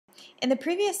In the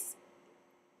previous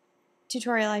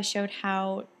tutorial, I showed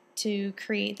how to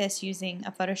create this using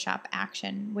a Photoshop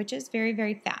action, which is very,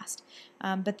 very fast,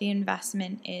 but the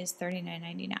investment is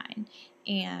 $39.99.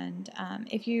 And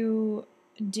if you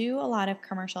do a lot of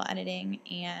commercial editing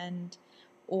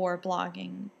or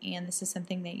blogging, and this is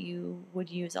something that you would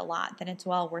use a lot, then it's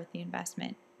well worth the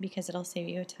investment because it'll save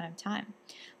you a ton of time.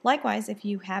 Likewise, if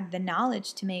you have the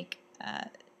knowledge to make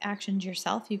actions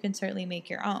yourself, you can certainly make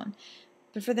your own.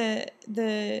 But for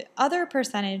the other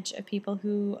percentage of people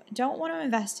who don't want to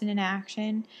invest in an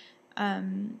action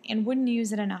and wouldn't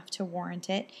use it enough to warrant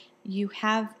it, you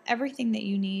have everything that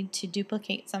you need to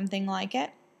duplicate something like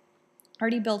it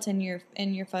already built in your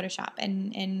Photoshop.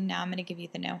 And now I'm going to give you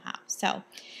the know-how. So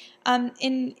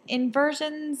in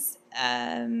versions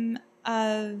of,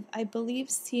 I believe,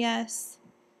 CS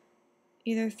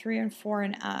either 3 and 4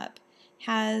 and up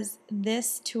has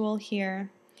this tool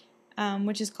here,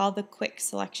 which is called the quick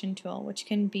selection tool, which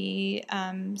can be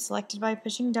selected by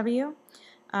pushing W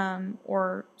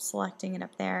or selecting it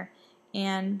up there.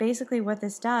 And basically what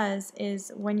this does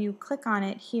is when you click on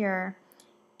it here,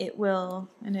 it will,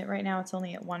 and right now it's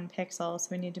only at 1 pixel, so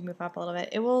we need to move up a little bit.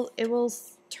 It will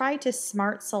try to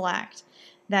smart select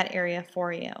that area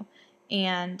for you.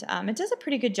 And it does a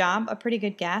pretty good job, a pretty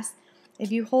good guess.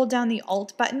 If you hold down the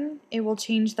Alt button, it will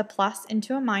change the plus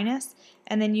into a minus,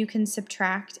 and then you can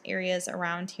subtract areas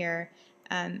around here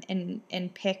and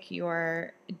pick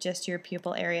just your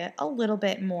pupil area a little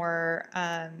bit more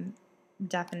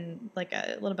like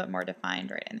a little bit more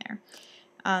defined right in there.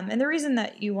 And the reason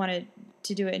that you wanted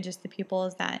to do it in just the pupil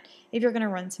is that if you're going to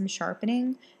run some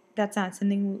sharpening, that's not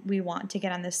something we want to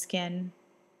get on the skin.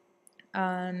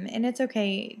 And it's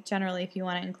okay generally if you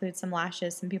want to include some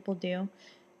lashes. Some people do.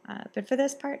 But for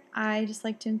this part, I just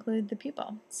like to include the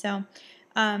pupil. So,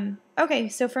 okay,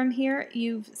 so from here,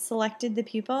 you've selected the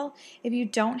pupil. If you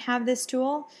don't have this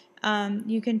tool,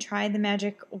 you can try the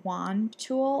magic wand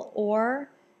tool or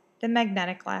the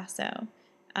magnetic lasso.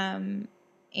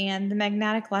 And the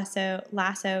magnetic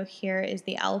lasso here is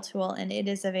the L tool, and it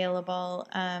is available,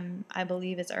 I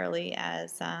believe, as early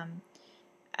as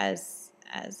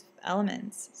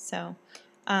Elements. So.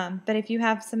 But if you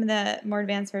have some of the more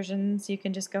advanced versions, you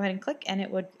can just go ahead and click, and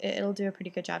it'll do a pretty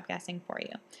good job guessing for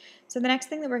you. So the next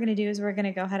thing that we're going to do is we're going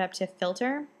to go head up to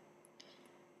Filter.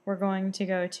 We're going to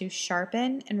go to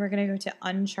Sharpen, and we're going to go to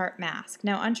Unsharp Mask.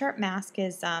 Now, Unsharp Mask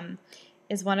is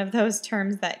one of those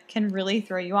terms that can really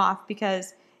throw you off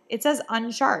because it says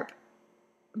unsharp,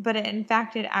 but in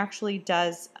fact it actually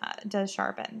does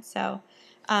sharpen. So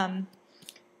I'm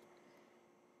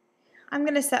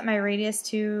going to set my radius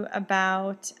to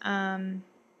about 1,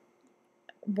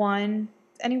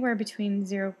 anywhere between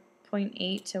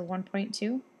 0.8 to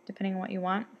 1.2, depending on what you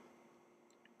want.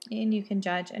 And you can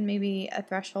judge, and maybe a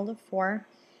threshold of 4.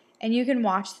 And you can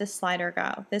watch the slider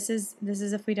go. This is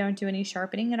if we don't do any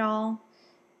sharpening at all.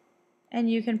 And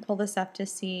you can pull this up to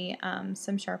see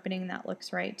some sharpening that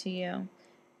looks right to you.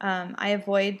 I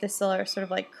avoid the sort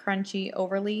of like crunchy,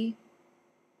 overly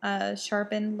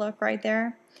sharpened look right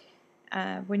there.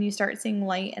 When you start seeing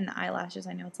light in the eyelashes,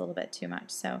 I know it's a little bit too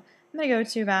much. So I'm going to go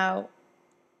to about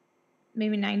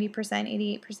maybe 90%,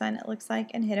 88% it looks like,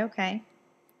 and hit OK.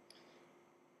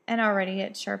 And already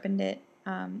it sharpened it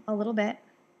a little bit.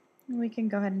 And we can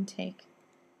go ahead and take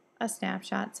a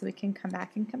snapshot so we can come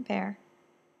back and compare.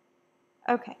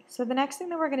 Okay, so the next thing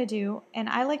that we're going to do, and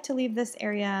I like to leave this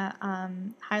area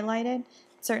highlighted,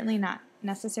 certainly not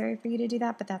necessary for you to do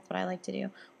that, but that's what I like to do.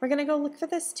 We're going to go look for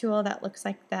this tool that looks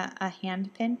like a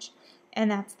hand pinch, and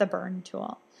that's the burn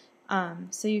tool.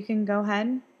 So you can go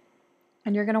ahead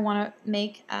and you're going to want to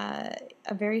make a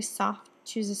very soft,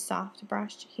 choose a soft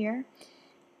brush here,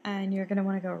 and you're going to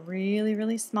want to go really,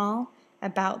 really small,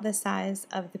 about the size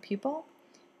of the pupil.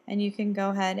 And you can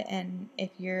go ahead and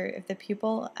if the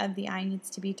pupil of the eye needs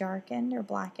to be darkened or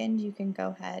blackened, you can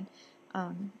go ahead.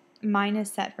 Mine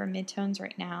is set for midtones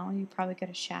right now. You probably go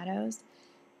to shadows.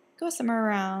 Go somewhere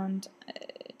around,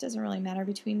 it doesn't really matter,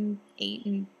 between 8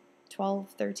 and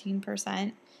 12,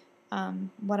 13%,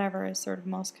 whatever is sort of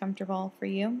most comfortable for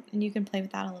you. And you can play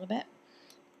with that a little bit.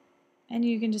 And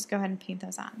you can just go ahead and paint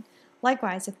those on.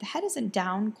 Likewise, if the head isn't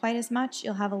down quite as much,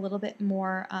 you'll have a little bit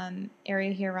more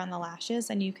area here around the lashes,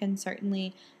 and you can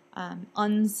certainly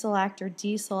unselect or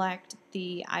deselect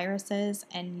the irises,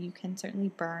 and you can certainly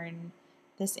burn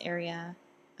this area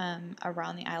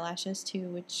around the eyelashes too,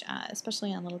 which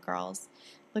especially on little girls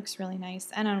looks really nice,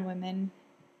 and on women.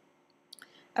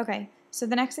 Okay, so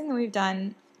the next thing that we've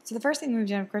done, so the first thing we've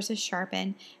done, of course, is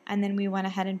sharpen, and then we went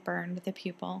ahead and burned with the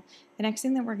pupil. The next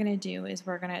thing that we're going to do is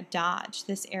we're going to dodge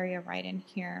this area right in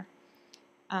here.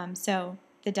 So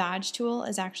The dodge tool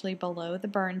is actually below the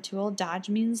burn tool. Dodge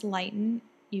means lighten.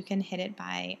 You can hit it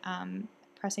by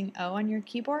pressing O on your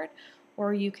keyboard,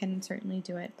 or you can certainly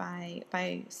do it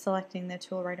by selecting the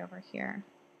tool right over here.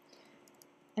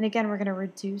 And again, we're going to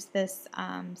reduce this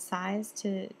size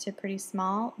to pretty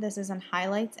small. This is on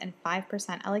highlights and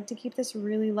 5%. I like to keep this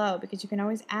really low because you can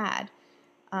always add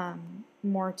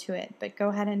more to it. But go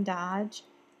ahead and dodge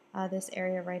this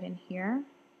area right in here.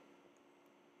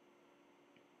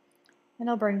 And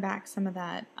it'll bring back some of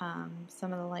that,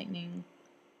 some of the lightning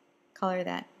color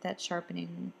that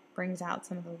sharpening brings out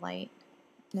some of the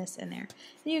lightness in there.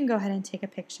 And you can go ahead and take a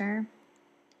picture,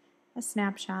 a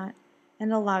snapshot, and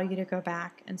it'll allow you to go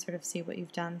back and sort of see what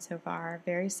you've done so far.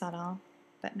 Very subtle,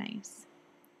 but nice.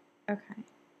 Okay.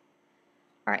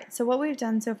 All right, so what we've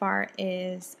done so far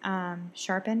is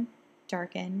sharpen,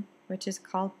 darken, which is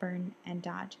called burn, and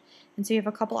dodge. And so you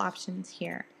have a couple options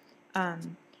here.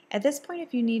 At this point,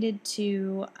 if you needed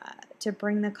to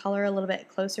bring the color a little bit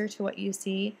closer to what you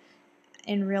see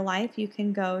in real life, you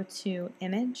can go to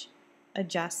Image,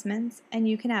 Adjustments, and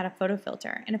you can add a photo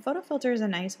filter. And a photo filter is a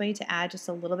nice way to add just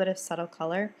a little bit of subtle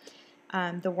color.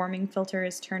 The warming filter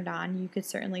is turned on. You could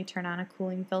certainly turn on a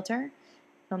cooling filter.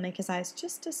 It'll make his eyes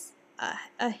just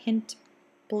a hint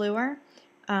bluer.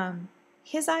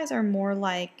 His eyes are more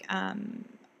like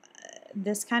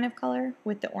this kind of color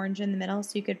with the orange in the middle,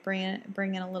 so you could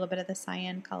bring in a little bit of the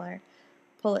cyan color,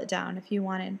 pull it down if you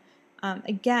wanted.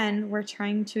 Again, we're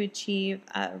trying to achieve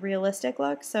a realistic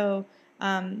look, so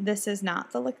this is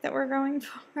not the look that we're going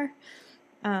for.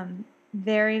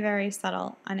 Very, very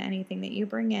subtle on anything that you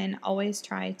bring in. Always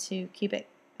try to keep it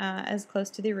as close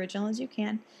to the original as you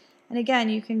can. And again,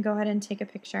 you can go ahead and take a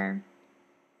picture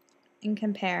and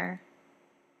compare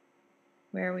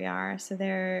where we are. So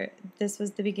this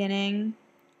was the beginning,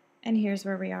 and here's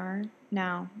where we are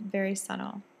now. Very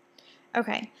subtle.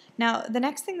 Okay, now the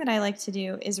next thing that I like to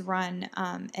do is run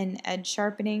an edge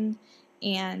sharpening,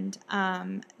 and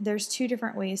there's two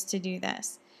different ways to do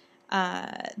this.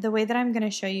 The way that I'm going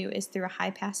to show you is through a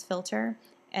high pass filter,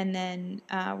 and then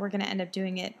we're going to end up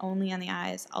doing it only on the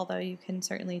eyes, although you can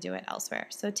certainly do it elsewhere.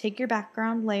 So take your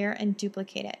background layer and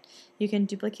duplicate it. You can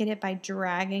duplicate it by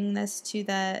dragging this to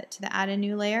the add a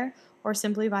new layer, or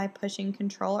simply by pushing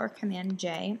Control or Command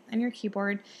J on your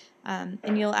keyboard,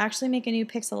 and you'll actually make a new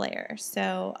pixel layer.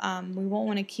 So we won't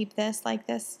want to keep this like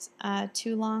this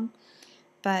too long,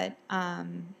 but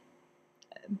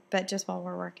just while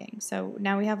we're working. So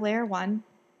now we have layer 1,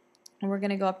 and we're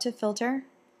going to go up to Filter,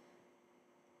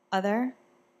 Other, and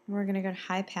we're going to go to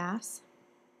High Pass.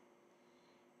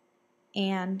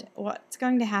 And what's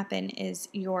going to happen is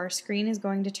your screen is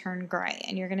going to turn gray,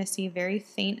 and you're going to see very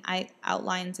faint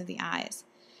outlines of the eyes.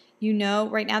 You know,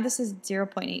 right now this is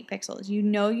 0.8 pixels. You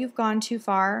know you've gone too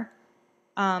far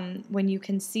when you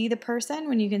can see the person,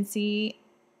 when you can see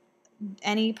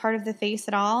any part of the face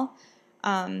at all,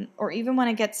 or even when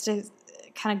it gets to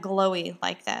kind of glowy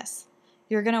like this.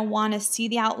 You're going to want to see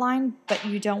the outline, but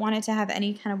you don't want it to have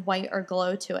any kind of white or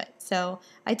glow to it. So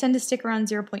I tend to stick around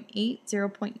 0.8,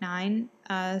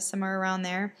 0.9, somewhere around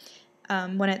there.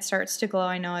 When it starts to glow,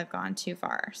 I know I've gone too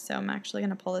far. So I'm actually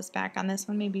going to pull this back on this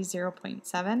one, maybe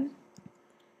 0.7,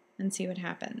 and see what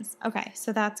happens. Okay,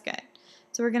 so that's good.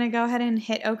 So we're going to go ahead and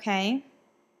hit OK.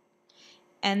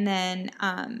 And then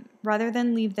rather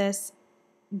than leave this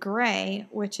gray,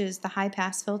 which is the high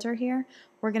pass filter here,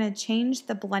 we're going to change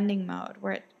the blending mode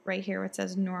right here where it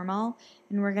says normal,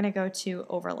 and we're going to go to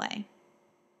overlay.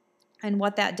 And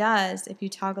what that does, if you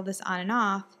toggle this on and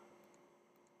off,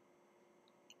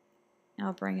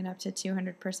 I'll bring it up to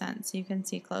 200% so you can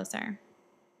see closer.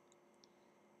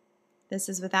 This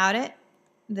is without it,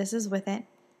 this is with it.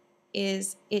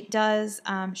 It does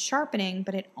sharpening,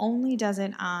 but it only does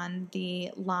it on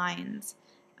the lines.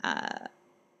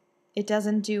 It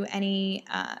doesn't do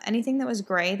anything that was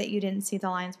gray that you didn't see the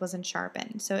lines wasn't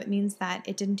sharpened. So it means that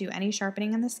it didn't do any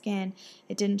sharpening on the skin.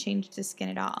 It didn't change the skin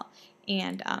at all.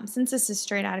 And since this is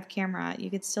straight out of camera, you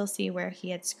could still see where he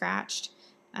had scratched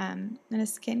in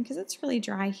his skin because it's really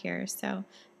dry here. So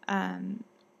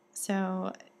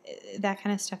so that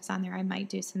kind of stuff's on there. I might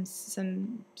do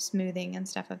some smoothing and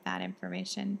stuff of that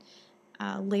information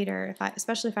later,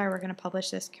 especially if I were going to publish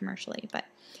this commercially. But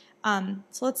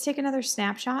so let's take another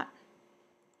snapshot.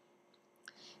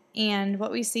 And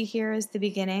what we see here is the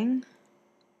beginning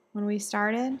when we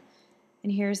started,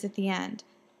 and here's at the end.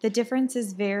 The difference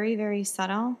is very, very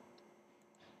subtle,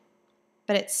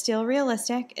 but it's still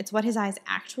realistic. It's what his eyes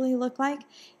actually look like,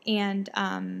 and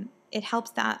it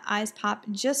helps that eyes pop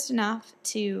just enough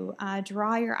to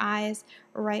draw your eyes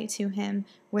right to him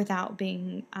without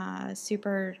being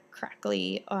super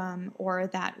crackly or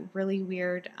that really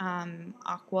weird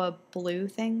aqua blue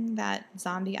thing, that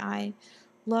zombie eye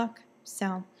look.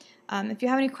 So if you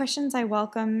have any questions, I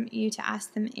welcome you to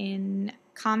ask them in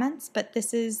comments, but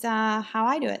this is how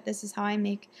I do it. This is how I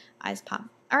make eyes pop.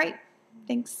 All right,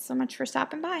 thanks so much for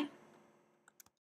stopping by.